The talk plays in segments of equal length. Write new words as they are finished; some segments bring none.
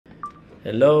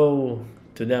Hello,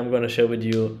 today I'm going to share with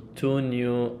you two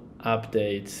new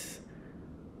updates.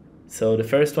 So the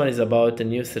first one is about a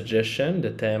new suggestion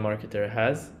that a marketer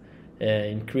has,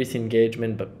 increase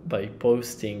engagement by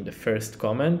posting the first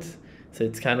comment. So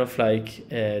it's kind of like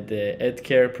the ad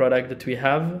care product that we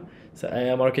have. So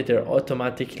a marketer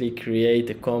automatically create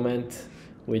a comment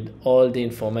with all the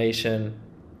information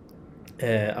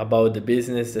about the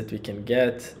business that we can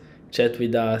get. Chat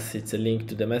with us. It's a link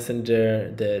to the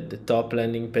messenger, the top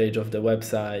landing page of the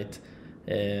website,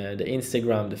 the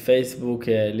Instagram, the Facebook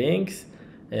links.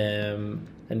 And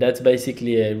that's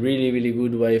basically a really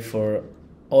good way for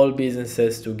all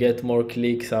businesses to get more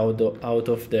clicks out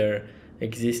of their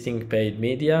existing paid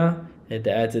media and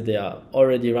the ads that they are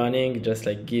already running, just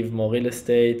like give more real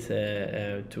estate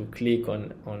to click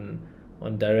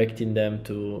on directing them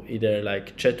to either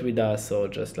like chat with us or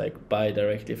just like buy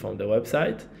directly from the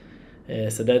website.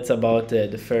 So that's about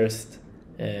the first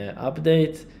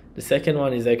update. The second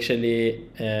one is actually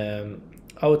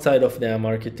outside of the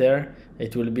marketer.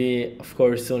 It will be, of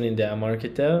course, soon in the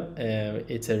marketer.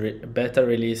 It's a beta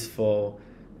release for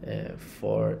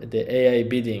the AI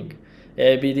bidding.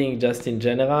 AI bidding, just in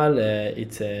general,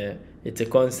 it's a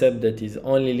concept that is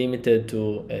only limited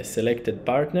to selected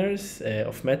partners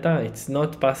of Meta. It's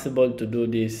not possible to do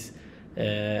this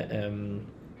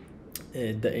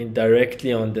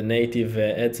directly on the native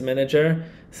ads manager.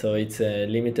 So it's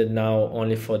limited now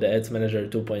only for the ads manager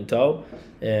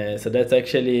 2.0. So that's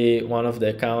actually one of the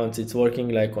accounts. It's working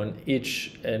like on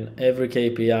each and every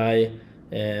KPI.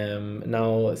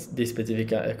 Now this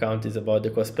specific account is about the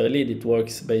cost per lead. It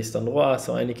works based on ROAS,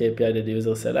 so any KPI that the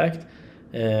user select.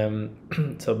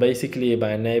 So basically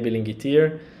by enabling it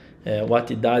here, what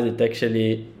it does, it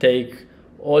actually take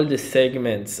all the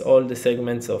segments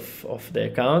of the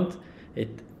account.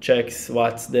 It checks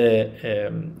what's the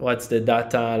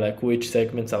data, like which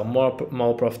segments are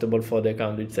more profitable for the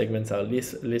account, which segments are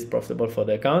least profitable for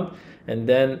the account, and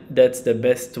then that's the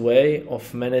best way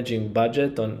of managing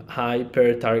budget on high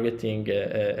per targeting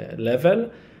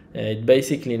level. It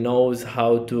basically knows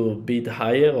how to bid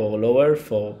higher or lower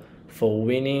for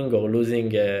winning or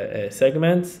losing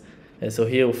segments. And so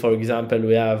here, for example,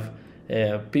 we have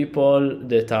people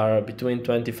that are between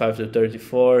 25 to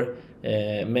 34,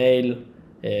 male,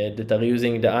 that are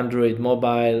using the Android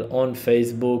mobile on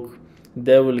Facebook.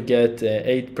 They will get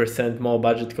 8% more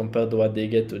budget compared to what they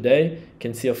get today. You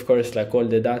can see, of course, like all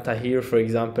the data here. For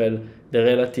example, the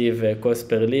relative cost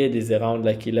per lead is around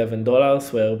like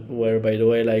 $11, where by the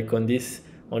way, like on this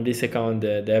account,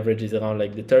 the average is around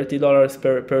like the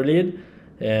 $30 per lead.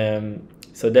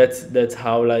 So that's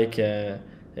how like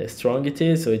strong it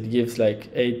is. So it gives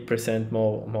like 8%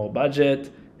 more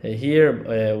budget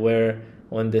here, where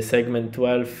on the segment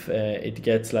 12 it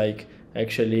gets like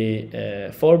actually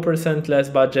 4% less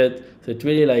budget. So it's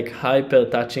really like hyper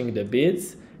touching the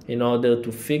bids in order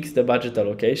to fix the budget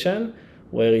allocation,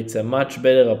 where it's a much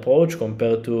better approach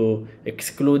compared to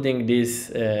excluding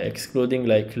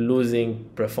like losing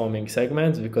performing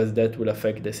segments, because that will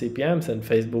affect the CPMs, and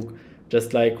Facebook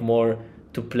just like more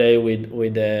to play with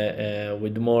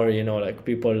more, like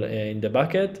people in the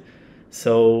bucket.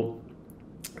 So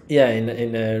yeah,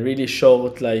 in a really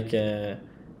short, like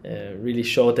really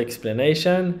short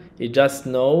explanation, you just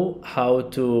know how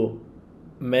to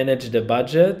manage the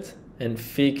budget and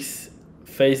fix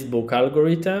Facebook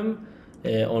algorithm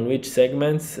on which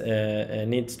segments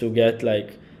needs to get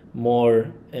like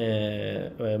more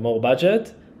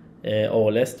budget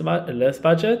or less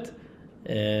budget.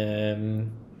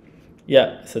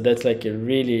 Yeah, so that's like a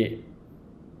really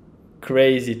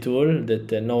crazy tool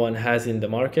that no one has in the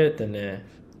market, and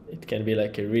it can be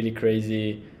like a really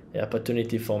crazy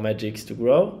opportunity for Madgicx to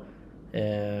grow.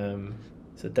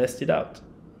 So test it out.